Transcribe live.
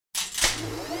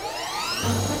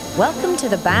Welcome to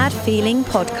the Bad Feeling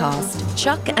Podcast.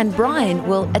 Chuck and Brian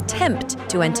will attempt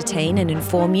to entertain and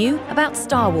inform you about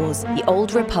Star Wars, The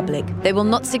Old Republic. They will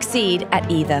not succeed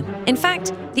at either. In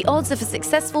fact, the odds of a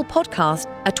successful podcast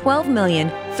are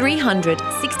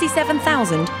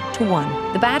 12,367,000 to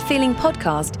 1. The Bad Feeling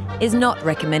Podcast is not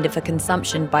recommended for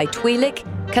consumption by Twi'lek,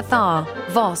 Cathar,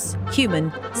 Voss,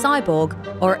 human, cyborg,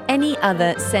 or any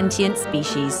other sentient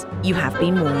species. You have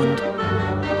been warned.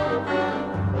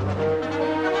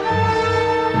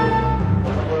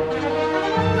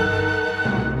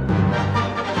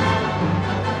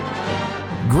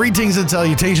 Greetings and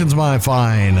salutations, my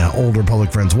fine Old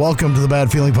Republic friends. Welcome to the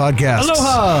Bad Feeling Podcast.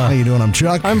 Aloha! How you doing? I'm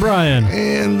Chuck. I'm Brian.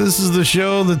 And this is the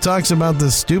show that talks about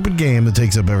this stupid game that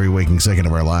takes up every waking second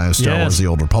of our lives, Star Wars, The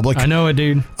Old Republic. I know it,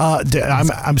 dude.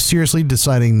 I'm seriously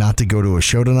deciding not to go to a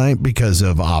show tonight because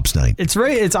of Ops Night.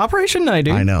 It's Operation Night,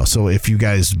 dude. I know. So if you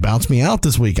guys bounce me out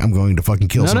this week, I'm going to fucking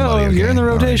kill somebody. No, okay? you're in the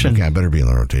rotation. Right, okay, I better be in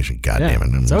the rotation. God damn it.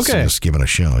 It's okay. Just giving a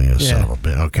show. You son of a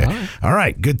bitch. Okay. All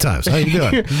right. Good times. How you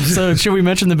doing? So should we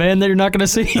mention the band that you're not going to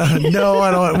see? No,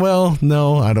 I don't. Well,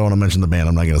 no, I don't want to mention the band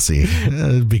I'm not going to see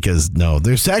because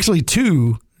there's actually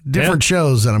two different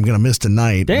shows that I'm going to miss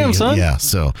tonight. Damn, son. Yeah,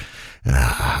 so.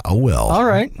 Oh well. All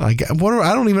right. I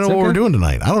don't even know what we're doing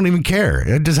tonight. I don't even care.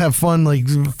 I just have fun, like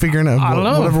figuring out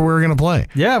whatever we're gonna play.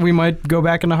 Yeah, we might go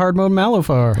back into hard mode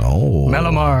Malifar. Oh,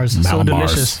 Malamars, so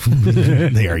delicious.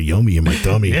 They are yummy in my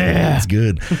tummy. Yeah, it's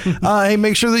good. Hey,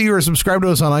 make sure that you are subscribed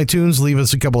to us on iTunes. Leave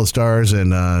us a couple of stars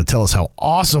and tell us how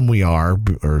awesome we are,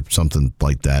 or something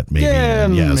like that. Maybe.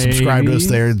 Yeah. Subscribe to us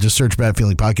there. Just search Bad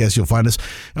Feeling Podcast. You'll find us.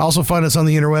 Also find us on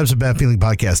the interwebs at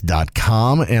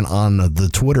badfeelingpodcast.com and on the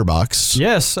Twitter box.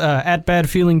 Yes, at Bad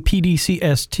Feeling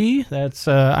PDCST. That's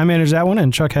I manage that one,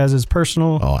 and Chuck has his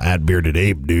personal. Oh, at Bearded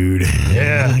Ape, dude.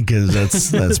 Yeah,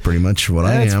 because that's pretty much what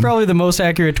I am. That's probably the most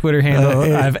accurate Twitter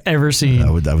handle I've ever seen.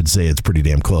 I would say it's pretty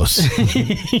damn close.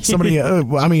 Somebody,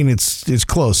 I mean, it's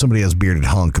close. Somebody has Bearded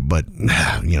Hunk, but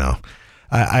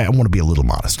I want to be a little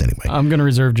modest anyway. I'm going to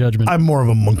reserve judgment. I'm more of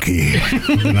a monkey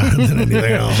than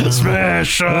anything else.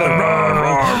 Smash!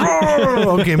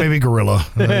 Okay, maybe gorilla.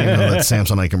 That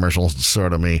Samsonite commercial,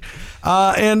 sort of me.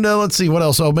 And let's see, what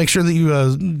else? Oh, make sure that you,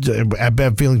 at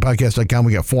badfeelingpodcast.com,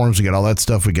 we got forums, we got all that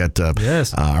stuff. We got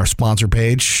our sponsor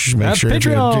page. Make sure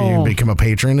you become a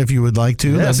patron if you would like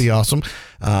to. That'd be awesome.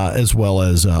 As well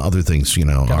as other things,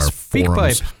 our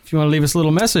forums. Pipe. If you want to leave us a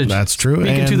little message. That's true.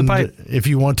 Speaking to the pipe. If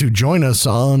you want to join us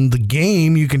on the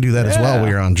game, you can do that as well.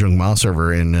 We are on Jung Ma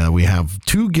server, and we have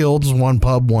 2 guilds, 1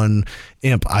 pub, 1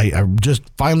 imp. I just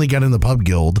finally got in the pub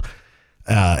guild.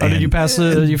 Did you pass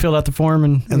you filled out the form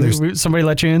and somebody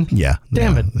let you in? Yeah.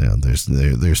 Damn it. Yeah, there's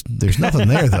nothing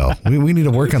there though. We need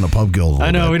to work on the pub guild.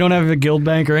 I know we don't have a guild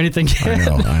bank or anything yet.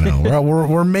 I know.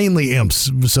 We're mainly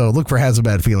imps, so look for Has a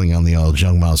Bad Feeling on the old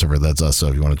Jung Ma server. That's us. So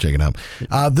if you want to check it out,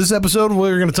 this episode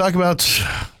we're going to talk about.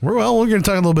 We're going to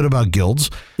talk a little bit about guilds.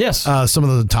 Yes. Some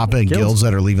of the top end guilds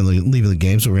that are leaving the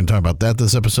game. So we're going to talk about that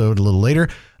this episode a little later.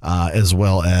 As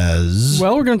well as...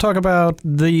 Well, we're going to talk about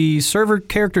the server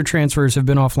character transfers have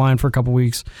been offline for a couple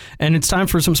weeks, and it's time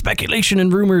for some speculation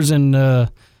and rumors and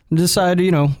decide,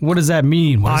 what does that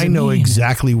mean? I know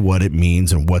exactly what it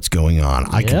means and what's going on.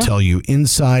 I can tell you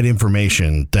inside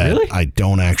information that I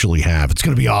don't actually have. It's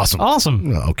going to be awesome.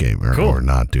 Awesome. Okay, or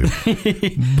not, dude.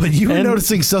 But you were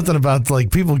noticing something about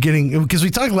people getting... Because we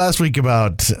talked last week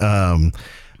about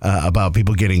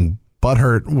people getting...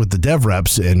 butthurt with the dev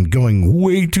reps and going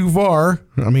way too far.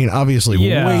 I mean, obviously,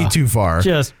 way too far.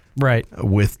 Just right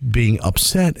with being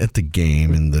upset at the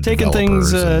game and the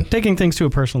developers taking things to a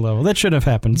personal level. That shouldn't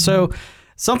have happened. So,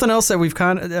 something else that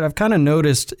I've kind of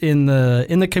noticed in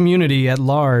the community at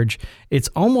large, it's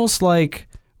almost like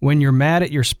when you're mad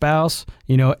at your spouse.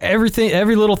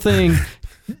 Every little thing.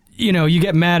 You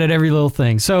get mad at every little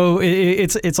thing. So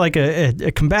it's like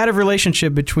a combative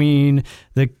relationship between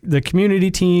the community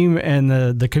team and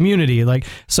the community.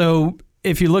 So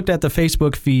if you looked at the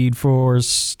Facebook feed for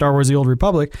Star Wars: The Old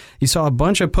Republic, you saw a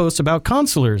bunch of posts about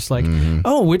consulars.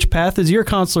 Oh, which path is your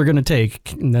consular going to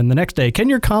take? And then the next day, can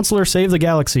your consular save the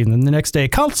galaxy? And then the next day,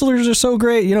 consulars are so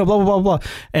great, blah, blah, blah, blah.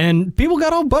 And people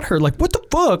got all butthurt, like, what the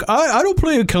fuck? I don't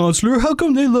play a consular. How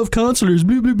come they love consulars?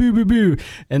 Boo, boo, boo, boo, boo.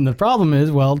 And the problem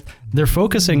is, they're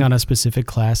focusing on a specific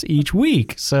class each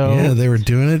week. So yeah, they were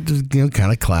doing it,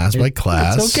 kind of class by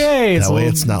class. It's okay. That way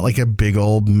it's not like a big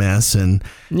old mess and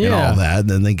all that. that, and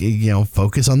then they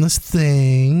focus on this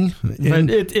thing. But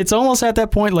it's almost at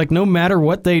that point, like no matter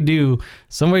what they do,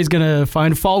 somebody's gonna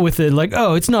find fault with it. Like,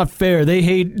 oh, it's not fair. They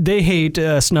hate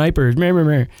snipers.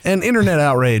 And internet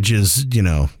outrage is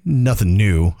nothing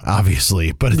new,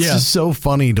 obviously, but it's just so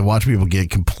funny to watch people get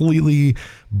completely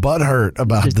butthurt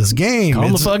about this game.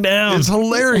 Calm the fuck down. It's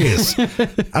hilarious.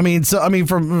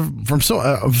 from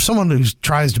someone who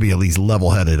tries to be at least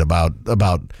level-headed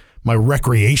about my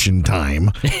recreation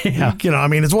time. Yeah.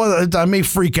 It's one I may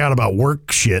freak out about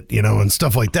work shit, and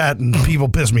stuff like that, and people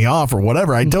piss me off or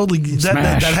whatever. I totally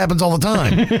that happens all the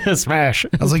time. Smash.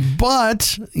 I was like,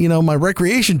 but my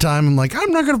recreation time, I'm like,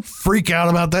 I'm not gonna freak out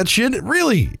about that shit.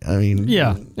 Really?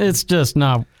 Yeah, it's just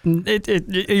not.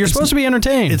 You're supposed to be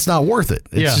entertained. It's not worth it.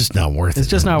 It's just not worth it. It's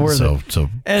just not worth it. So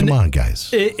come on,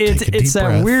 guys. It's that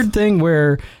breath. Weird thing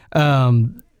where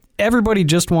everybody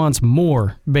just wants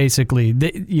more, basically.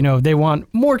 They want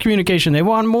more communication. They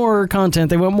want more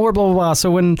content. They want more blah, blah, blah. So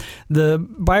when the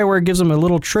BioWare gives them a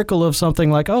little trickle of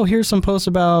something like, oh, here's some posts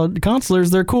about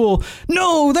consulars, they're cool.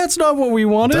 No, that's not what we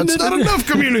wanted. That's not enough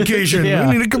communication. Yeah.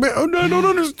 We need to come in. Oh, no, I don't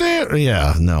understand.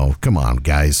 Yeah, no, come on,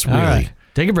 guys. Really. All right.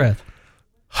 Take a breath.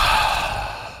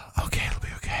 Okay, it'll be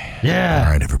okay. Yeah.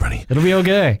 All right, everybody. It'll be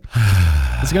okay.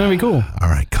 It's gonna be cool. All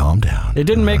right, calm down. It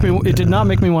didn't make me. It did not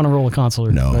make me want to roll a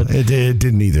consular. No, it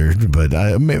didn't either. But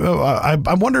I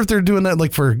wonder if they're doing that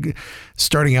like for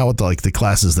starting out with the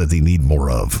classes that they need more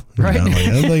of. Right.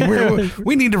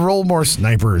 We need to roll more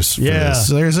snipers. For this.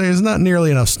 There's not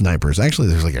nearly enough snipers. Actually,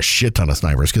 there's like a shit ton of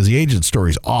snipers because the agent story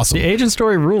is awesome. The agent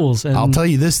story rules. And I'll tell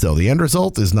you this though, the end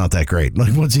result is not that great.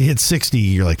 Like once you hit 60,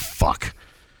 you're like, fuck.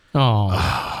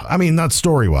 Oh. Not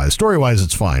story wise. Story wise,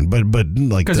 it's fine. But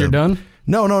like because you're done.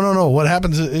 No. What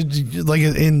happens is, like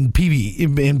in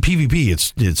PvP,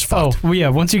 it's fucked. Oh, well, yeah.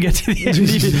 Once you get to the end,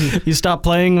 you stop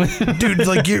playing. Dude,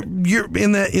 like you're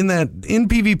in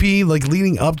PvP, like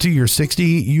leading up to your 60,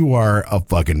 you are a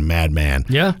fucking madman.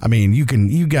 Yeah.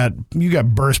 You got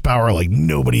burst power like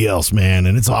nobody else, man,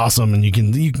 and it's awesome. And you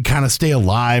can kind of stay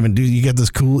alive and you got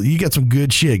some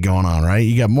good shit going on, right?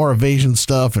 You got more evasion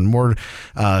stuff and more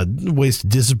ways to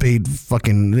dissipate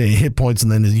fucking hit points,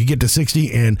 and then you get to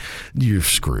 60 and you're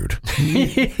screwed.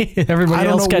 Everybody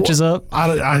else catches up.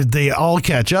 They all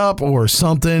catch up or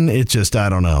something. It's just, I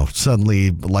don't know.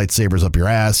 Suddenly lightsabers up your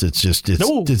ass. It's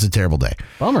a terrible day.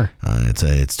 Bummer.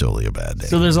 It's totally a bad day.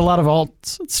 So there's a lot of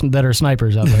alts that are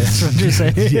snipers out there. That's what you're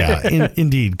saying. Yeah,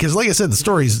 indeed. Because like I said, the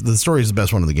story is the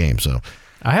best one of the game. So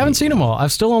I haven't seen them all.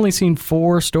 I've still only seen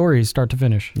 4 stories start to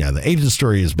finish. Yeah, the agent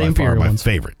story is by far my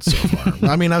favorite so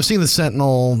far. I've seen the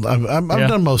Sentinel. I've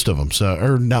done most of them.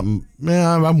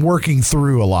 I'm working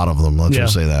through a lot of them. Let's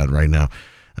just say that right now.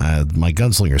 My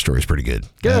gunslinger story is pretty good.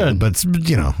 Good. But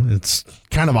it's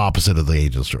kind of opposite of the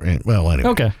agent story. Well, anyway.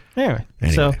 Okay. Anyway.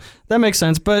 So that makes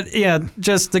sense. But yeah,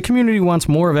 just the community wants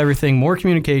more of everything, more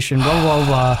communication, blah, blah,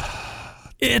 blah.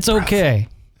 It's okay.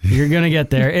 You're gonna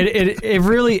get there. It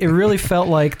really felt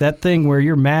like that thing where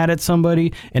you're mad at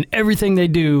somebody and everything they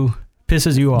do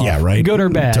pisses you off. Yeah, right. Good or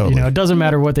bad. Totally. It doesn't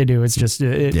matter what they do. It's just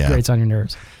it grates on your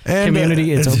nerves. And,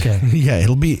 community, it's okay. Yeah,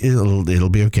 it'll be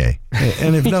okay.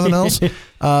 And if nothing else,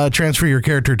 transfer your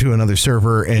character to another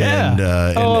server and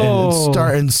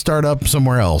start up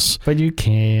somewhere else. But you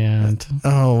can't.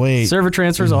 Oh wait, server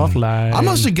transfers offline. I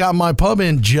must have got my pub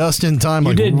in just in time,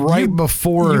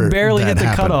 before. You barely hit the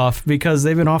happened. Cutoff because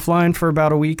they've been offline for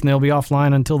about a week and they'll be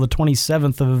offline until the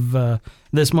 27th of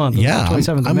this month. Yeah,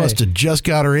 27th of I must have just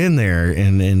got her in there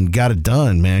and got it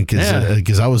done, man.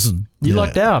 Because I was. You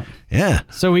lucked out. Yeah.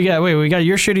 So we got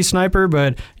your shitty sniper,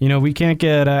 but we can't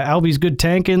get Albie's good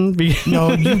tanking.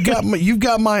 No, you've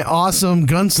got my awesome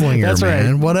gunslinger. That's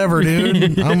man. right. Whatever,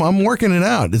 dude. I'm working it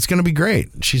out. It's gonna be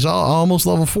great. She's almost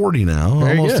level 40 now.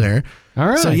 Very almost good. there. All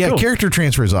right. So cool. character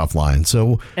transfer is offline.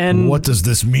 So what does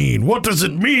this mean? What does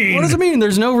it mean? What does it mean?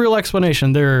 There's no real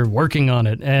explanation. They're working on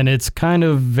it, and it's kind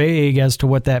of vague as to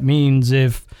what that means.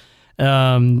 If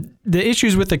the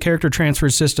issues with the character transfer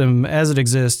system as it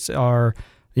exists are,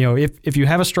 if you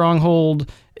have a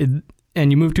stronghold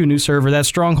and you move to a new server, that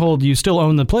stronghold, you still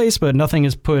own the place, but nothing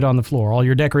is put on the floor. All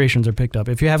your decorations are picked up.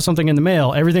 If you have something in the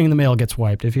mail, everything in the mail gets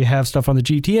wiped. If you have stuff on the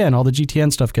GTN, all the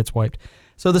GTN stuff gets wiped.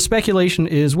 So the speculation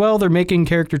is, well, they're making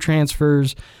character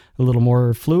transfers a little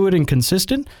more fluid and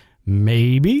consistent.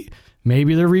 Maybe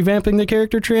they're revamping the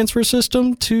character transfer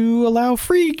system to allow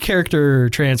free character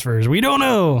transfers. We don't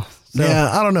know. So,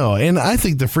 yeah, I don't know. And I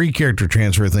think the free character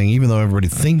transfer thing, even though everybody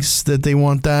thinks that they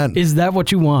want that. Is that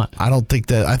what you want? I don't think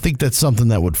that. I think that's something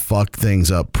that would fuck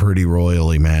things up pretty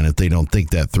royally, man, if they don't think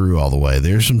that through all the way.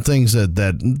 There's some things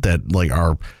that like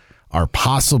are are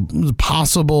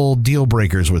possible deal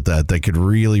breakers with that could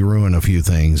really ruin a few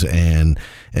things. And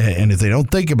if they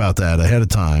don't think about that ahead of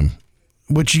time,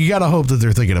 which you got to hope that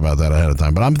they're thinking about that ahead of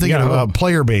time. But I'm thinking about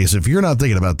player base. If you're not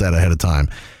thinking about that ahead of time,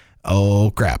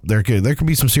 oh crap, there could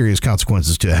be some serious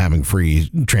consequences to having free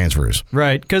transfers.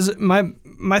 Right, because my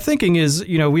thinking is,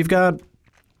 we've got,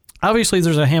 obviously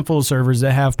there's a handful of servers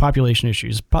that have population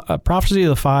issues. Prophecy of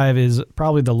the Five is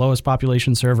probably the lowest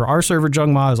population server. Our server,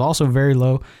 Jungma, is also very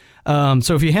low.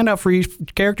 So if you hand out free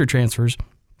character transfers,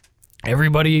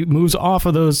 everybody moves off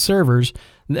of those servers,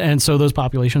 and so those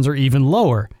populations are even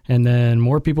lower. And then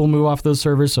more people move off those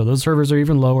servers, so those servers are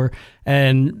even lower.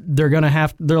 And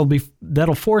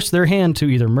that'll force their hand to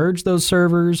either merge those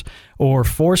servers or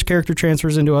force character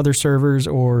transfers into other servers.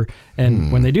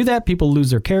 And when they do that, people lose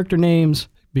their character names,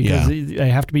 because they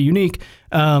have to be unique.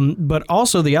 But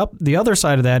also the other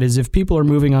side of that is if people are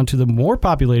moving onto the more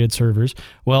populated servers,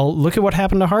 well, look at what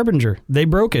happened to Harbinger. They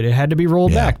broke it. It had to be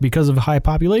rolled back because of high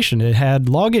population. It had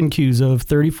login queues of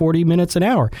 30, 40 minutes an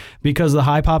hour because of the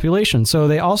high population. So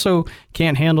they also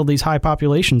can't handle these high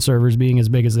population servers being as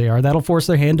big as they are. That'll force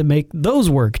their hand to make those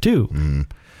work too.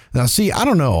 Now, see, I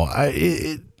don't know.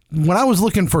 When I was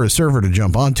looking for a server to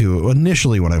jump onto,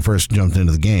 initially when I first jumped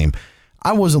into the game,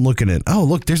 I wasn't looking at, oh,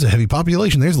 look, there's a heavy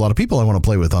population. There's a lot of people I want to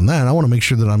play with on that. I want to make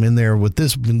sure that I'm in there with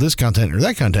this content or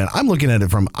that content. I'm looking at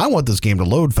it from, I want this game to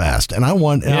load fast, and I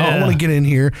want to get in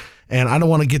here, and I don't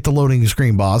want to get the loading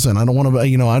screen boss, and I don't want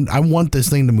to, I want this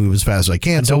thing to move as fast as I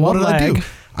can. So what did I do?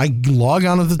 I log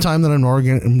on at the time that I'm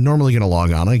normally going to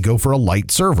log on. I go for a light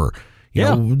server. You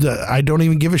know, I don't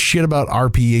even give a shit about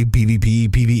RP, PvP,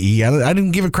 PvE. I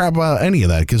didn't give a crap about any of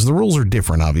that because the rules are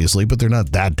different, obviously, but they're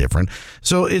not that different.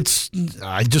 So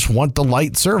I just want the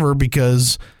light server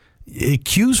because it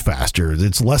queues faster.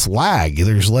 It's less lag.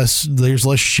 There's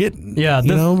less shit. Yeah.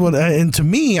 And to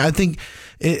me, I think,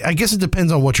 I guess it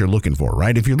depends on what you're looking for,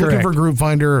 right? If you're looking for Group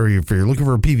Finder or if you're looking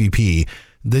for a PvP,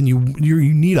 then you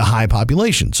need a high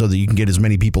population so that you can get as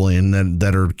many people in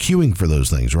that are queuing for those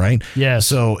things, right? Yeah.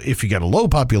 So if you got a low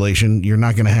population, you're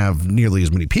not going to have nearly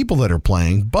as many people that are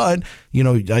playing. But,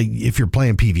 if you're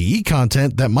playing PvE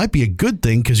content, that might be a good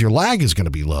thing because your lag is going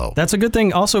to be low. That's a good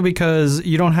thing also because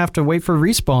you don't have to wait for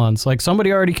respawns. Like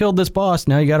somebody already killed this boss.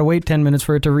 Now you got to wait 10 minutes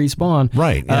for it to respawn.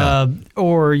 Right. Yeah.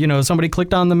 Or, somebody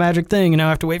clicked on the magic thing and now I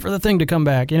have to wait for the thing to come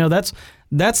back.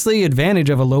 That's the advantage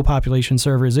of a low population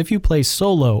server is if you play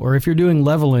solo or if you're doing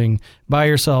leveling by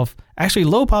yourself. Actually,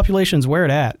 low population is where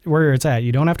it's at.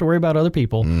 You don't have to worry about other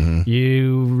people. Mm-hmm.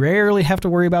 You rarely have to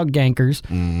worry about gankers.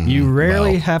 Mm-hmm. You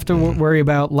rarely have to worry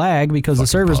about lag because the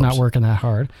server's not working that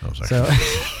hard. Oh, sorry. So,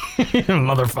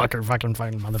 motherfucker, fucking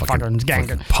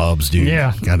ganking. Pubs, dude.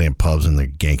 Yeah. Goddamn pubs and they're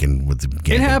ganking with the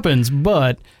ganking. It happens,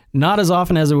 but not as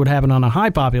often as it would happen on a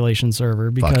high population server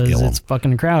because it's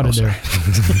fucking crowded there.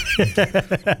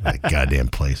 That goddamn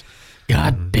place.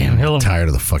 God damn, Hill. I'm tired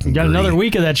of the fucking got another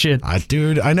week of that shit.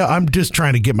 Dude, I know. I'm just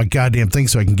trying to get my goddamn thing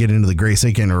so I can get into the Grace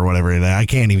Aiken or whatever, and I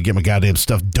can't even get my goddamn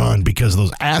stuff done because of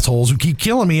those assholes who keep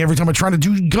killing me every time I try to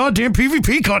do goddamn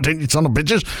PvP content, you son of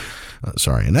bitches.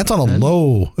 Sorry, and that's on a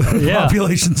low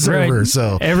population server. Right.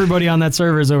 So everybody on that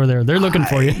server is over there. They're looking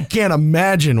for you. I can't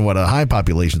imagine what a high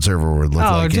population server would look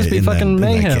like. It'd just be fucking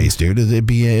mayhem. In that case, dude. It'd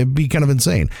be kind of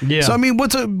insane. Yeah. So I mean,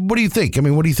 what do you think? I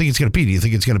mean, what do you think it's going to be? Do you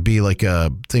think it's going to be like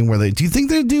a thing where do you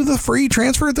think they do the free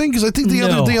transfer thing? Because I think the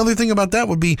other thing about that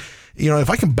would be, if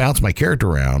I can bounce my character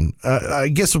around, I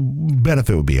guess a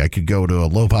benefit would be I could go to a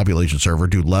low population server,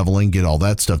 do leveling, get all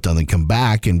that stuff done, then come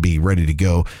back and be ready to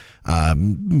go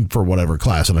for whatever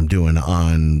class that I'm doing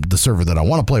on the server that I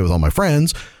want to play with all my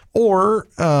friends. Or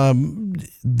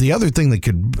the other thing that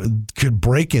could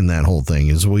break in that whole thing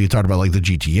is what you talked about, like the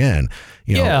GTN.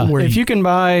 Where if you can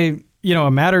buy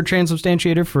a matter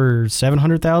transubstantiator for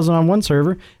 $700,000 on one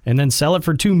server and then sell it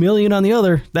for $2 million on the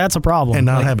other, that's a problem. And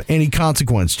not have any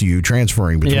consequence to you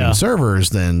transferring between servers,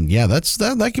 then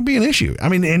that could be an issue. I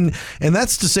mean, and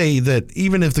that's to say that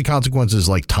even if the consequence is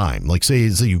like time, like say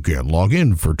you can't log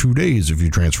in for 2 days if you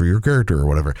transfer your character or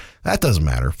whatever, that doesn't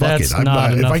matter. Fuck that's it.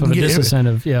 Not enough of a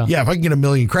disincentive. If I can get 1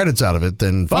 million credits out of it,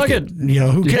 then fuck it.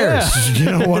 Who cares?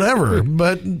 Whatever.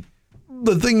 But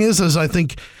the thing is I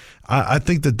think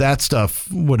that stuff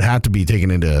would have to be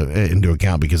taken into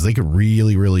account because they could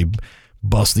really, really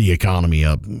bust the economy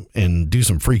up and do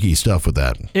some freaky stuff with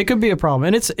that. It could be a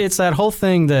problem. And it's that whole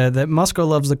thing that Musco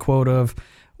loves the quote of,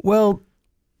 well,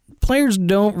 players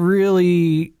don't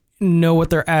really know what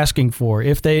they're asking for.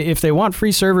 If they want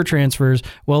free server transfers,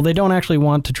 well, they don't actually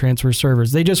want to transfer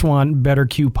servers. They just want better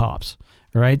queue pops.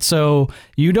 Right. So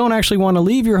you don't actually want to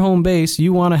leave your home base.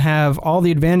 You want to have all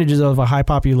the advantages of a high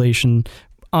population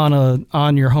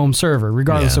on your home server,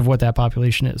 regardless of what that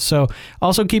population is. So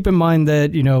also keep in mind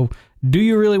that, do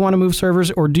you really want to move servers,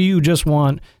 or do you just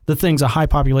want the things a high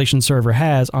population server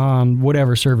has on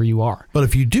whatever server you are? But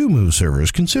if you do move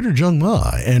servers, consider Jung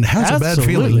Ma and Has a Bad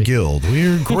Feeling Guild.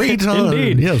 We're great on.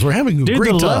 Indeed. Yes, we're having a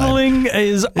great time. The leveling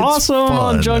is awesome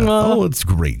on Jung Ma. Oh, it's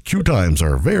great. Queue times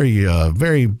are very,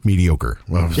 very mediocre.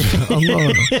 Unless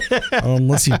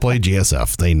you play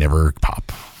GSF, they never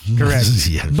pop. Correct.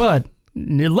 Yeah. But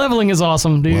leveling is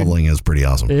awesome, dude. Leveling is pretty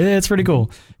awesome. It's pretty cool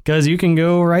because you can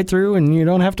go right through and you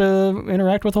don't have to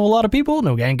interact with a whole lot of people.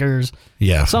 No gankers.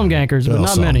 Yeah. Some gankers, but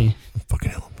not many.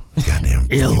 Fucking goddamn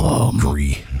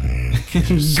Gree.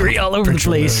 Gree all over the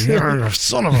place.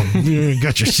 Son of a... You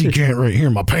got your sea cant right here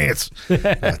in my pants.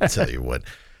 I tell you what.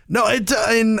 No,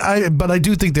 but I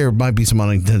do think there might be some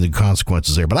unintended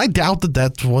consequences there. But I doubt that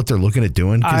that's what they're looking at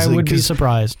doing. I would be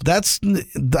surprised. I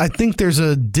think there's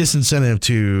a disincentive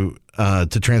to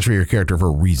transfer your character for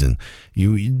a reason.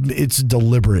 It's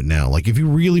deliberate now. Like if you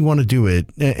really want to do it,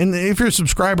 and if you're a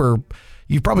subscriber,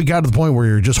 you've probably got to the point where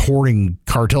you're just hoarding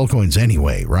cartel coins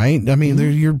anyway, right? I mean,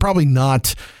 you're probably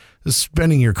not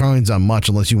spending your coins on much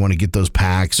unless you want to get those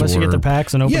packs. Unless you get the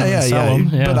packs and open them and sell them.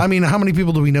 Yeah. But I mean, how many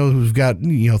people do we know who've got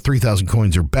 3,000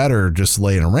 coins or better just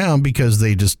laying around because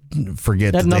they just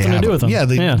forget that nothing they have to do with them. Yeah,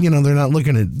 they're not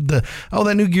looking at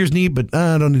that new gear's neat, but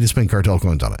I don't need to spend cartel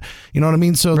coins on it. You know what I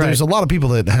mean? So there's a lot of people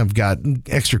that have got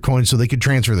extra coins so they could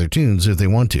transfer their tunes if they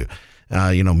want to.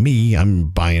 Me, I'm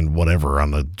buying whatever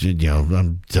on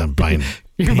the, I'm buying.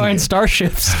 You're buying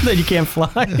starships that you can't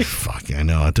fly. Fuck, I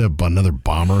know. I have another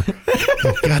bomber.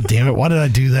 God damn it. Why did I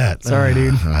do that? Sorry,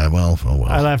 dude. Well.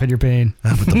 I laugh at your pain.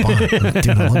 Dude,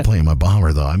 I love playing my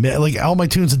bomber, though. I mean, like, all my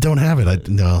tunes that don't have it.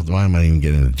 Why am I even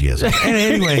getting into GS?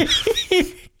 Anyway.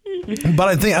 But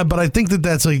I think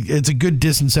that it's a good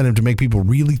disincentive to make people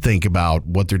really think about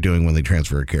what they're doing when they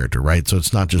transfer a character, right? So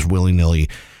it's not just willy-nilly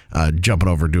jumping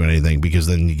over doing anything, because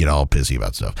then you get all pissy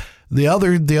about stuff. The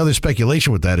other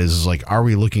speculation with that is like, are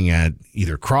we looking at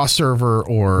either cross server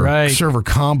or server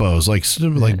combos,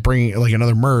 like bringing like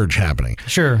another merge happening?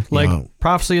 Sure, like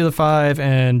Prophecy of the Five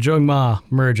and Jung Ma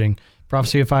merging.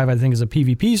 Prophecy of Five, I think, is a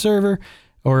PvP server.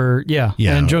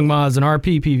 And Jung Ma is an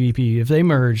RP PvP. If they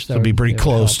merge, that would be pretty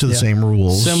close to the same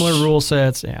rules, similar rule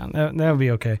sets. Yeah, that would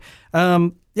be okay.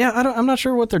 I'm not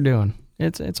sure what they're doing.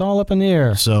 It's all up in the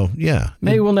air. So yeah,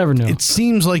 maybe we'll never know. It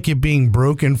seems like it being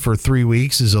broken for 3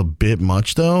 weeks is a bit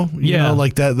much, though. You know,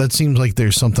 like that seems like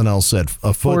there's something else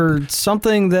afoot. For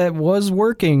something that was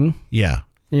working. Yeah.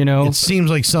 It seems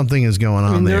like something is going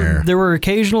on there. There were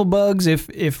occasional bugs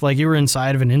if like you were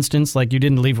inside of an instance, like you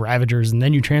didn't leave Ravagers and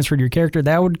then you transferred your character,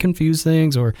 that would confuse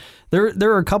things. Or there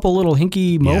are a couple little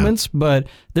hinky moments, but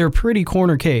they're pretty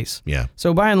corner case. Yeah.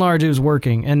 So by and large, it was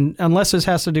working. And unless this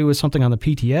has to do with something on the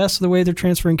PTS, the way they're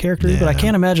transferring characters, but I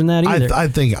can't imagine that either. I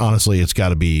think honestly, it's got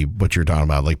to be what you're talking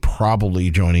about, like probably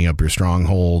joining up your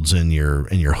strongholds and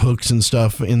your hooks and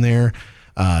stuff in there.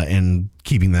 And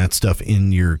keeping that stuff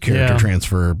in your character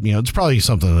transfer, it's probably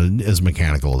something as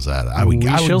mechanical as that. I would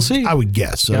see. I would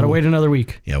guess. So, gotta wait another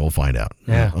week. Yeah, we'll find out.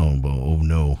 Yeah. Oh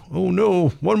no!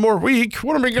 One more week.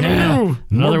 What am I gonna do?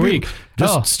 Another week.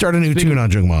 Just start a new tune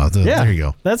on Jung Ma. There you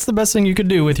go. That's the best thing you could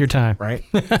do with your time, right?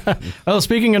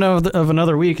 Speaking of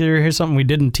another week, here's something we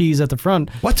didn't tease at the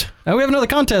front. What? We have another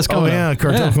contest coming. Oh yeah,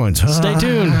 cartel coins. Stay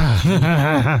tuned.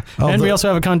 And we also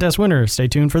have a contest winner. Stay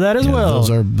tuned for that as well.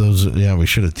 Those. Yeah, we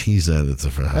should have teased that.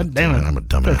 Damn it! I'm a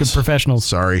dumbass. Good professionals.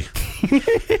 Sorry.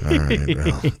 All right.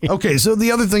 Well. Okay, so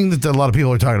the other thing that a lot of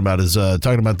people are talking about is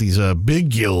talking about these big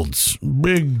guilds,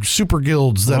 big super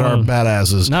guilds that are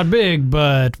badasses. Not big,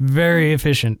 but very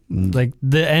efficient. Like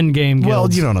the end game guilds.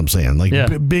 Well, you know what I'm saying. Like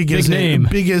big as name.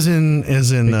 Big as in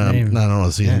I don't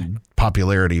know,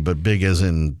 popularity, but big as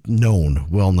in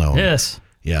well known. Yes.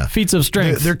 Yeah. Feats of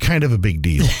strength. They're kind of a big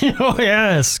deal. Oh,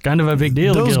 yes. Kind of a big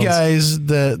deal. Those guys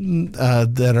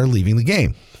that are leaving the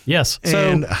game. Yes.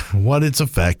 And what its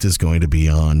effect is going to be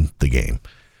on the game.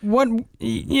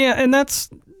 And that's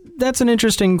an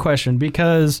interesting question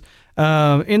because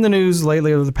in the news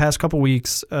lately over the past couple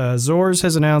weeks, Zors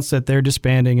has announced that they're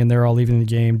disbanding and they're all leaving the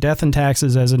game. Death and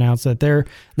Taxes has announced that they're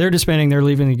disbanding, they're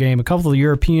leaving the game. A couple of the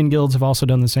European guilds have also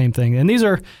done the same thing. And these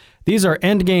are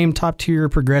end game top tier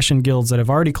progression guilds that have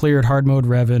already cleared hard mode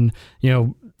Revan.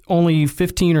 Only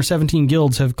 15 or 17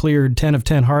 guilds have cleared 10 of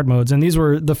 10 hard modes, and these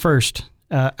were the first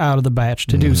out of the batch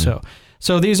to do so.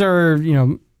 So these are,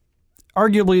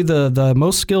 arguably the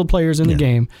most skilled players in the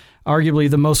game, arguably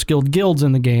the most skilled guilds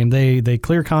in the game. They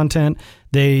clear content.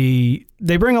 They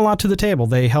bring a lot to the table.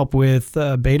 They help with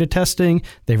beta testing.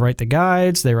 They write the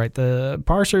guides. They write the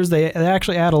parsers. They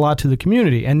actually add a lot to the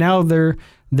community. And now they're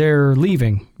they're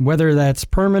leaving. Whether that's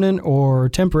permanent or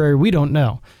temporary, we don't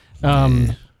know.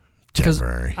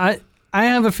 Temporary. I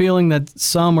have a feeling that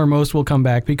some or most will come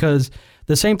back, because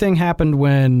the same thing happened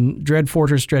when Dread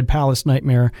Fortress, Dread Palace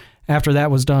Nightmare, after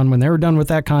that was done, when they were done with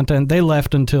that content, they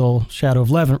left until Shadow of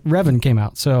Revan came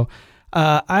out. So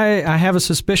I have a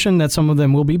suspicion that some of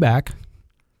them will be back.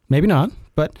 Maybe not,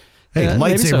 but... Hey,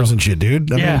 lightsabers and shit,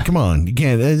 dude. I mean, come on. You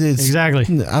can't...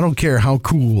 Exactly. I don't care how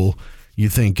cool you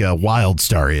think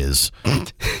Wildstar is.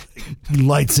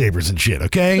 Lightsabers and shit,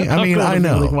 okay? I mean, I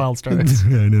know. Like Wildstar.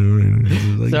 I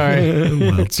know. Like, Sorry.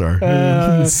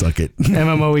 Wildstar. Suck it.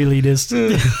 MMO elitist.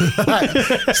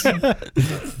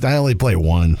 I only play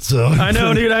one, so. I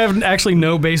know, dude. I have actually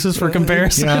no basis for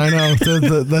comparison. Yeah, I know.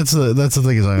 That's the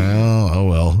thing. Is like, oh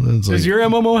well. It's Does your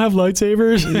MMO have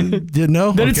lightsabers? Didn't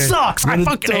know. Then it sucks. Then I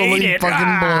fucking totally hate it.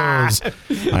 Fucking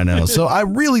blows. I know. So I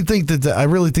really think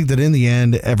that in the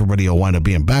end, everybody will wind up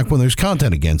being back when there's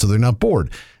content again, so they're not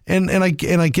bored. And I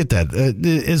get that.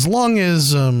 As long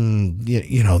as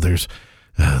there's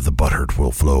the butthurt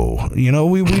will flow. We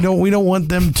don't want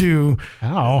them to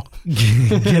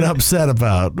get upset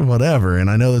about whatever. And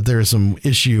I know that there's some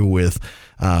issue with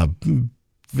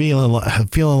feeling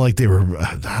like they were.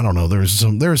 I don't know. There was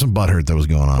some butthurt that was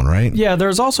going on, right? Yeah.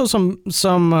 There's also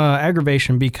some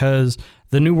aggravation because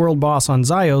the new world boss on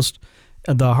Ziost,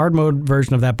 the hard mode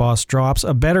version of that boss, drops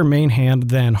a better main hand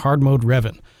than hard mode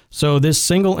Revan. So this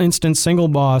single instance, single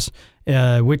boss,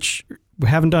 which we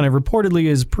haven't done it, reportedly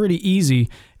is pretty easy,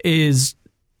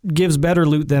 gives better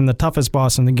loot than the toughest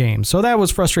boss in the game. So that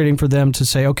was frustrating for them to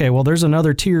say, okay, well, there's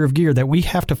another tier of gear that we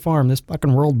have to farm, this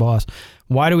fucking world boss.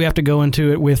 Why do we have to go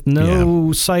into it with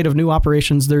no sight of new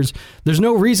operations? There's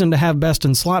no reason to have best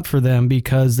in slot for them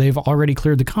because they've already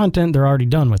cleared the content. They're already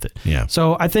done with it. Yeah.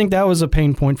 So I think that was a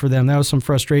pain point for them. That was some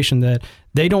frustration that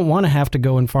they don't want to have to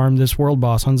go and farm this world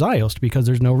boss on Ziost because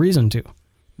there's no reason to.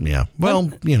 Yeah.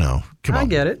 Well, come on. I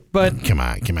get it, but come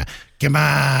on. Yeah.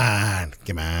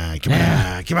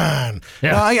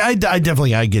 No, I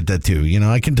definitely get that too.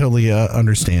 I can totally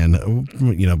understand.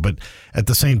 But at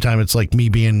the same time, it's like me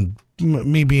being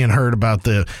hurt about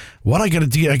what I got to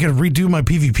do. I got to redo my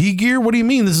PvP gear. What do you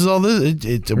mean? This is all this.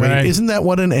 Wait, isn't that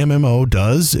what an MMO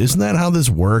does? Isn't that how this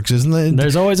works?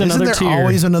 There's always another tier.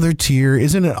 Always another tier.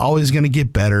 Isn't it always going to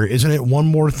get better? Isn't it one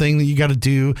more thing that you got to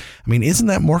do? I mean, isn't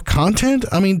that more content?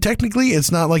 I mean, technically,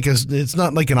 it's not like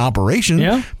an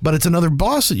operation, but it's another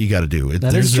boss that you got to do.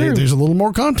 Is true. There's a little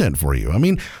more content for you. I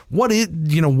mean, what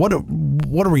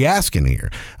are we asking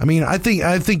here? I mean, I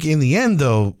think in the end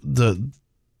though,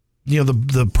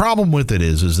 the problem with it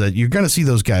is that you're going to see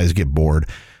those guys get bored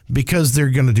because they're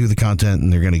going to do the content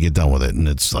and they're going to get done with it. And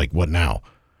it's like, what now?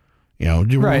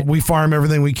 Right. We farm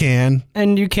everything we can.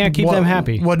 And you can't keep them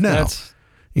happy. What now?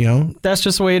 That's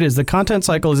just the way it is. The content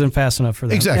cycle isn't fast enough for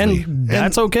them. Exactly. And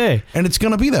that's okay. And it's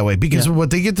going to be that way because what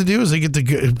they get to do is they get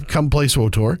to come play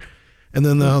SWTOR and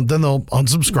then they'll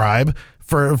unsubscribe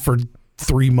for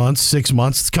 3 months, 6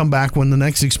 months, come back when the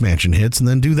next expansion hits, and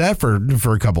then do that for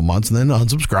a couple months, and then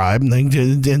unsubscribe,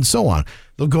 and so on.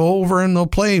 They'll go over and they'll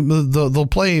play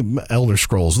Elder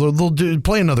Scrolls. They'll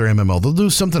play another MMO. They'll do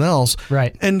something else,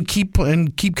 right? And keep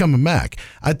coming back.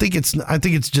 I think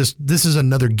it's just this is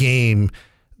another game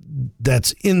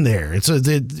that's in there.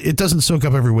 It doesn't soak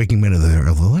up every waking minute of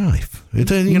their life.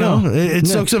 It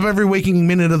soaks up every waking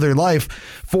minute of their life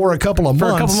for a couple of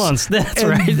months. That's and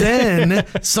right. Then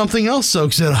something else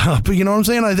soaks it up. You know what I'm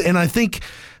saying? I think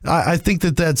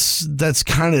that's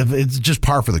kind of, it's just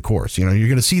par for the course. You're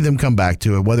going to see them come back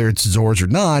to it, whether it's Zors or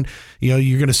not.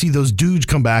 You're going to see those dudes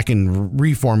come back and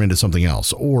reform into something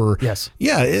else. Or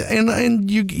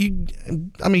and you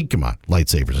I mean, come on,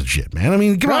 lightsabers and shit, man. I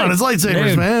mean, come on, it's lightsabers,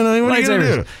 dude, man. I mean, what are you going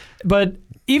to do? But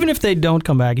even if they don't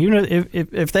come back, even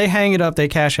if they hang it up, they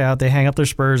cash out, they hang up their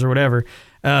spurs or whatever.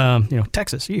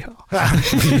 Texas, yeehaw.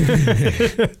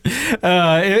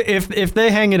 If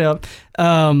they hang it up,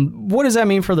 what does that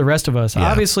mean for the rest of us?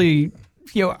 Yeah. Obviously,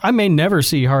 I may never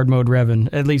see hard mode Revan,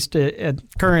 at least at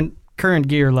current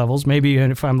gear levels. Maybe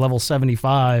if I'm level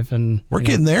 75, and we're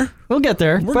getting there. We'll get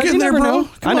there. We're getting there, bro.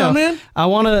 Come on, man. I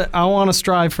want to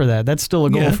strive for that. That's still a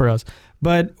goal for us.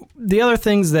 But the other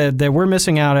things that we're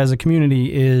missing out as a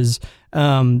community is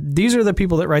these are the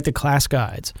people that write the class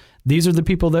guides. These are the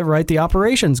people that write the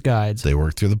operations guides. They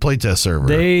work through the playtest server.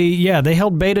 They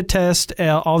help beta test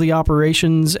all the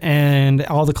operations and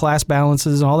all the class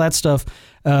balances and all that stuff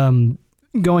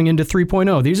going into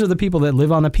 3.0. These are the people that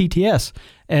live on the PTS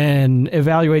and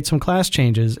evaluate some class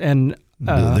changes. And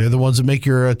They're the ones that make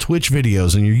your Twitch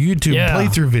videos and your YouTube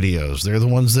playthrough videos. They're the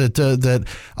ones that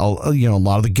a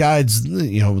lot of the guides,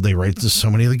 they write so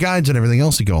many of the guides and everything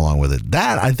else that go along with it.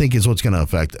 That, I think, is what's going to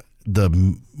affect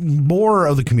the more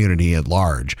of the community at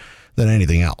large than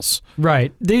anything else.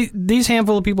 Right. These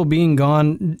handful of people being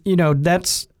gone,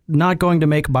 that's not going to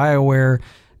make BioWare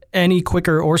any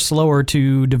quicker or slower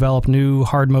to develop new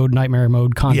hard mode, nightmare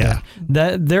mode content. Yeah.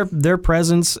 That their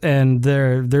presence and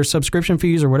their subscription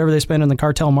fees or whatever they spend in the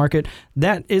cartel market,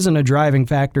 that isn't a driving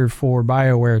factor for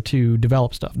BioWare to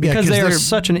develop stuff because they are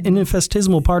such an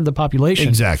infinitesimal part of the population.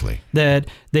 Exactly. That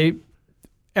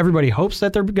everybody hopes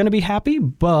that they're going to be happy,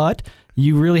 but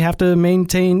you really have to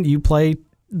maintain.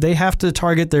 They have to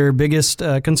target their biggest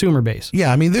consumer base.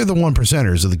 Yeah, I mean, they're the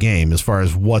 1%ers of the game as far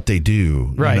as what they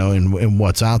do, right. And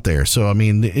what's out there. So, I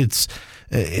mean, when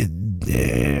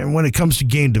it comes to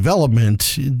game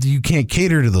development, you can't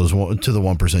cater to the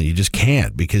 1%. You just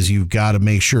can't, because you've got to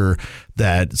make sure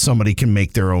that somebody can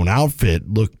make their own outfit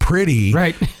look pretty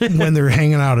right. when they're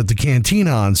hanging out at the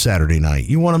cantina on Saturday night.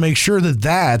 You want to make sure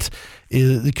that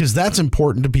is, because that's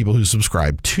important to people who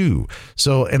subscribe too.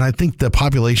 So, and I think the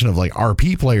population of like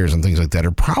RP players and things like that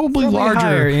are probably larger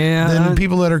higher, than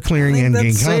people that are clearing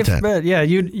in-game content. But yeah,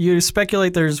 you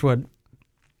speculate there's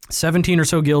 17 or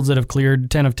so guilds that have cleared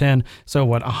 10 of 10. So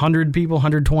 100 people,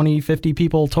 120, 50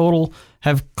 people total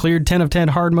have cleared 10 of 10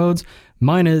 hard modes.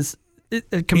 Mine is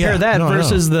compare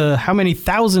versus the how many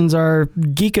thousands are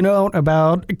geeking out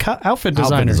about outfit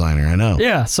designer. Outfit designer, I know.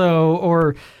 Yeah, so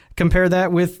or compare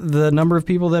that with the number of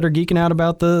people that are geeking out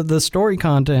about the story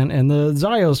content and the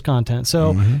Zyos content.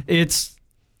 So it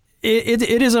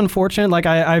is unfortunate. Like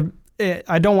I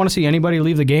don't want to see anybody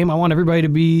leave the game. I want everybody to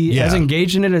be as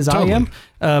engaged in it as I am.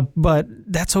 But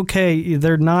that's okay.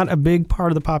 They're not a big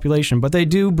part of the population, but they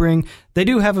do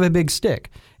have a big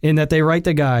stick in that they write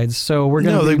the guides. So we're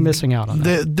going to be missing out on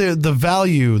that. The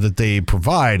value that they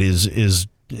provide is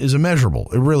immeasurable.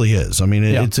 It really is. I mean,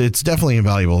 it's definitely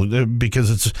invaluable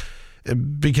because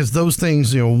those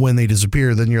things, when they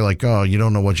disappear, then you're like, oh, you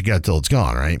don't know what you got till it's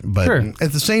gone, right? But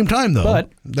at the same time, though,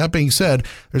 that being said,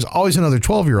 there's always another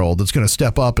 12-year-old that's going to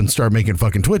step up and start making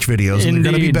fucking Twitch videos, and they're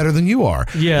going to be better than you are.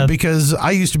 Yeah. Because I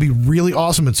used to be really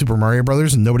awesome at Super Mario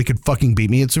Brothers, and nobody could fucking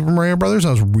beat me at Super Mario Brothers. I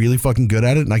was really fucking good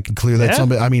at it, and I could clear that.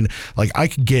 I mean, like I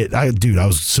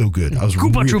was so good. I was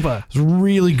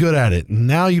really good at it.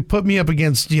 Now you put me up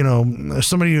against,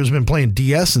 somebody who's been playing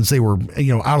DS since they were,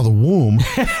 out of the womb.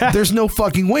 There's no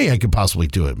fucking way I could possibly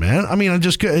do it, man. I mean,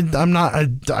 I'm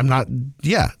not.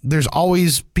 Yeah, there's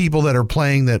always people that are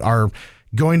playing that are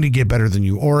going to get better than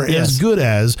you or as good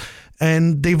as,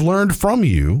 and they've learned from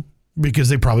you because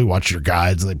they probably watched your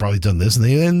guides and they probably done this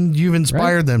and you've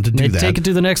inspired them to do that. They take it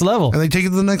to the next level. And they take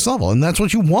it to the next level. And that's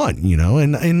what you want,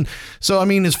 And so, I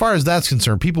mean, as far as that's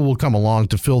concerned, people will come along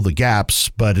to fill the gaps,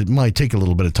 but it might take a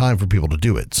little bit of time for people to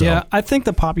do it. So. Yeah, I think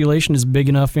the population is big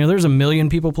enough. There's 1 million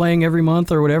people playing every month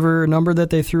or whatever number that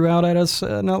they threw out at us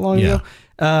not long ago.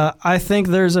 I think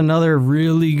there's anher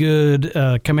really good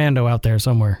commando out there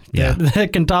somewhere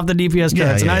that can top the DPS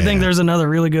charts. I think there's another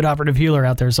really good operative healer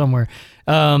out there somewhere.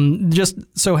 Just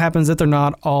so happens that they're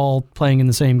not all playing in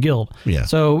the same guild. Yeah.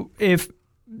 So if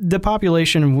the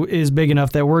population is big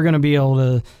enough that we'll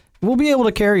be able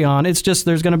to carry on. It's just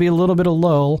there's going to be a little bit of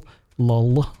lull.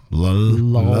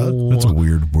 That's a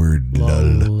weird word.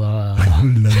 Lull.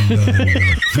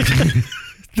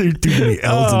 There are too many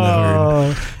L's in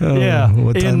that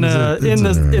word. In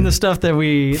the stuff that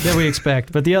we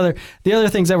expect. But the other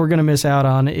things that we're going to miss out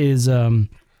on is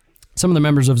some of the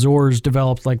members of Zors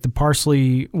developed like the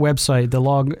Parsley website, the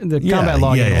combat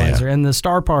log analyzer, and the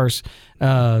Star Parse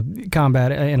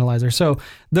combat analyzer. So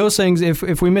those things,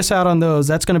 if we miss out on those,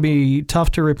 that's going to be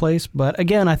tough to replace. But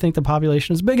again, I think the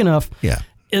population is big enough. Yeah.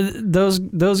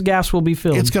 Those gaps will be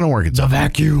filled. It's going to work. It's a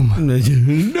vacuum.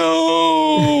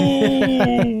 No.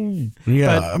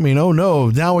 Yeah.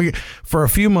 Now for a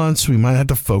few months, we might have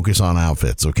to focus on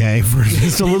outfits. Okay. For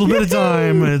just a little bit of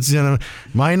time. It's,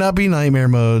 might not be nightmare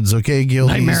modes. Okay. Guildies.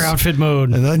 Nightmare outfit mode.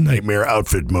 Nightmare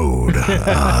outfit mode.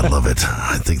 I love it.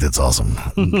 I think that's awesome.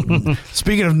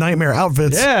 Speaking of nightmare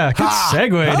outfits. Yeah. Good segue,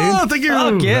 dude. Oh, thank you.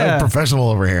 Fuck yeah. Professional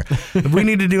over here. We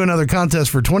need to do another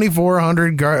contest for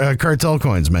 2,400 cartel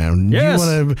coins. Man, yes.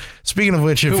 Speaking of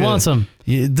which, who wants them?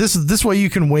 This way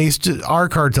you can waste our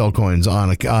cartel coins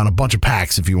on a bunch of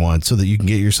packs if you want, so that you can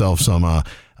get yourself some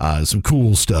some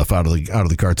cool stuff out of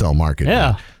the cartel market.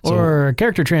 Yeah, or a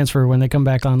character transfer when they come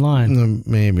back online.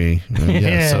 Maybe.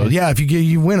 Yeah. So if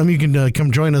you win them, you can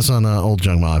come join us on Old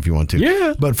Junk Mile if you want to.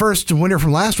 Yeah. But first, the winner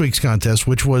from last week's contest,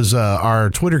 which was our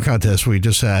Twitter contest, we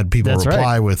just had people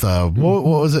reply with what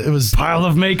was it? It was Pile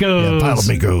of Makos. Yeah, Pile of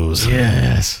Makos.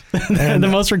 Yes. And the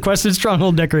most requested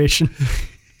stronghold decoration.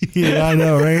 Yeah, I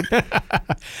know,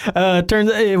 right?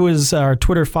 Turns it was our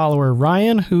Twitter follower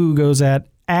Ryan, who goes at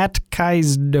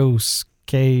Kaisdos.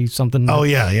 K something. Oh,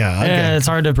 yeah. Okay. It's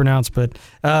hard to pronounce, but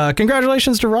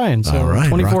congratulations to Ryan. So all right,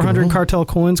 2,400 cartel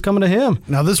coins coming to him.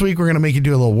 Now, this week we're going to make you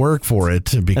do a little work for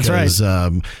it because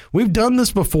we've done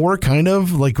this before, kind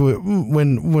of like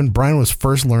when Brian was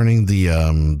first learning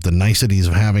the niceties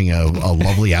of having a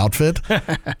lovely outfit.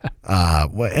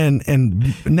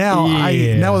 And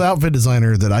now with Outfit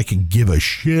Designer that I can give a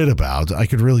shit about, I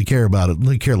could really care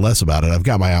less about it. I've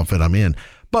got my outfit I'm in.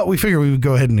 But we figured we would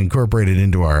go ahead and incorporate it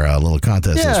into our little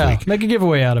contest this week. Make a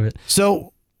giveaway out of it.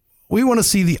 So we want to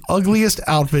see the ugliest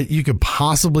outfit you could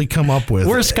possibly come up with.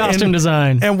 Worst costume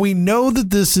design. And we know that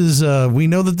this is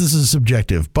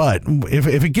subjective. But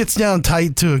if it gets down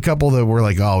tight to a couple that we're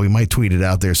like, we might tweet it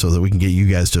out there so that we can get you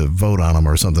guys to vote on them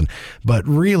or something. But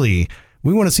really,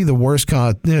 we want to see the worst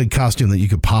costume that you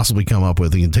could possibly come up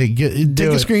with. You can take a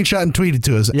screenshot and tweet it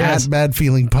to us at Bad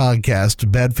Feeling Podcast,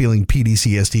 Bad Feeling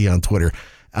PDCST on Twitter.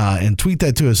 And tweet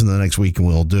that to us in the next week, and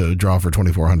we'll draw for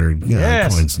 2,400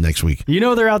 coins next week. You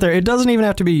know they're out there. It doesn't even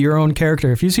have to be your own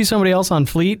character. If you see somebody else on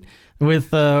Fleet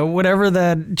with whatever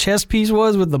that chest piece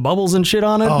was with the bubbles and shit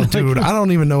on it. Oh, dude, I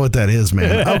don't even know what that is,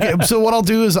 man. Okay, so what I'll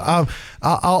do is I'll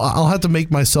have to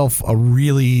make myself a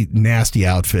really nasty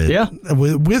outfit. Yeah.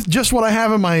 With just what I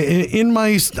have in my.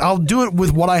 I'll do it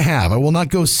with what I have. I will not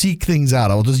go seek things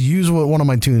out. I will just use what one of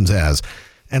my tunes has.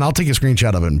 And I'll take a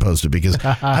screenshot of it and post it because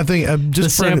I think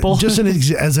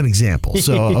as an example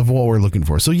of what we're looking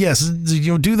for. So yes,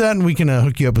 do that and we can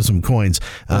hook you up with some coins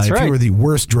if you were the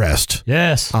worst dressed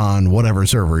on whatever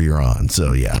server you're on.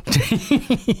 So yeah.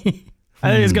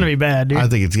 I think it's going to be bad, dude. I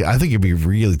think it'd be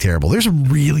really terrible. There's some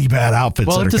really bad outfits.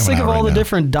 Well, just think of all the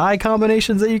different dye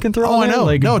combinations that you can throw. Oh, I know.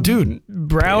 Like no, dude,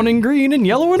 brown and green and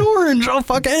yellow and orange. Oh,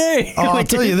 fucking hey! I'll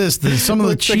tell you this: some of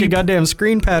the cheap, like a goddamn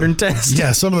screen pattern test.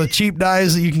 Yeah, some of the cheap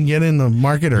dyes that you can get in the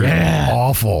market are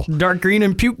awful. Dark green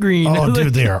and puke green. Oh,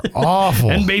 dude, they are awful.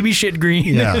 And baby shit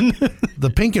green. Yeah, the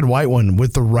pink and white one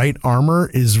with the right armor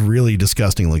is really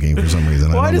disgusting looking for some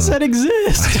reason. Why does that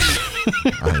exist?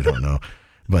 I don't know.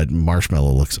 But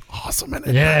Marshmallow looks awesome in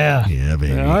it. Yeah. Yeah,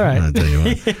 baby. All right. I'll tell you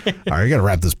what. All right, we got to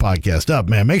wrap this podcast up,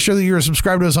 man. Make sure that you're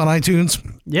subscribed to us on iTunes.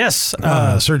 Yes.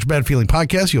 Search Bad Feeling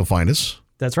Podcast. You'll find us.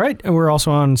 That's right. And we're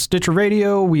also on Stitcher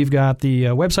Radio. We've got the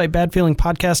website,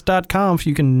 badfeelingpodcast.com. If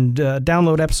you can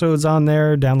download episodes on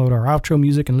there, download our outro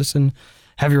music and listen.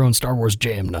 Have your own Star Wars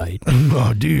jam night.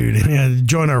 Oh, dude. Yeah,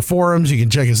 join our forums. You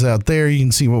can check us out there. You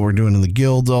can see what we're doing in the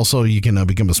guilds. Also, you can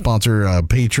become a sponsor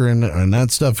patron and that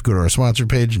stuff. Go to our sponsor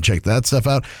page and check that stuff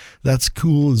out. That's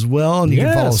cool as well. And you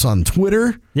can follow us on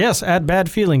Twitter. Yes, at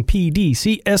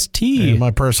BadFeelingPDCST. And my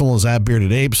personal is at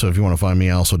Bearded Ape. So if you want to find me,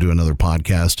 I also do another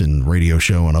podcast and radio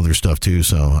show and other stuff too.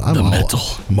 So I'm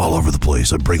all over the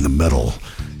place. I bring the metal.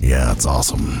 Yeah, it's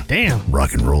awesome. Damn.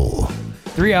 Rock and roll.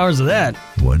 3 hours of that.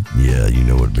 What? Yeah, you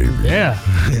know what, baby. Yeah.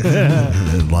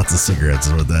 Lots of cigarettes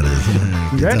is what that is.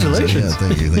 Congratulations. Yeah,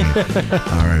 thank you.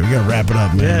 All right, we got to wrap it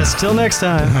up, man. Yes, till next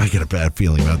time. I get a bad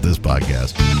feeling about this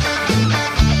podcast.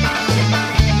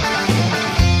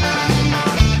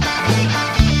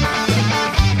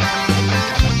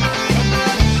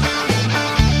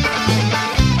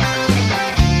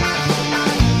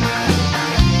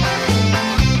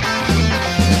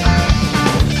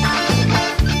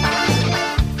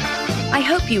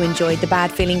 You enjoyed the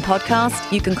Bad Feeling Podcast,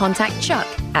 you can contact Chuck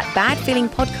at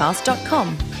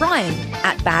badfeelingpodcast.com, Brian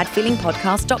at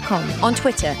badfeelingpodcast.com, on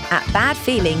Twitter at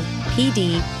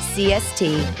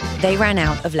badfeelingpdcst. They ran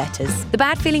out of letters. The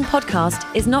Bad Feeling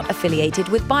Podcast is not affiliated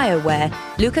with BioWare,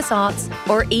 LucasArts,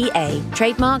 or EA.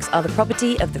 Trademarks are the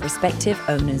property of the respective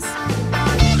owners.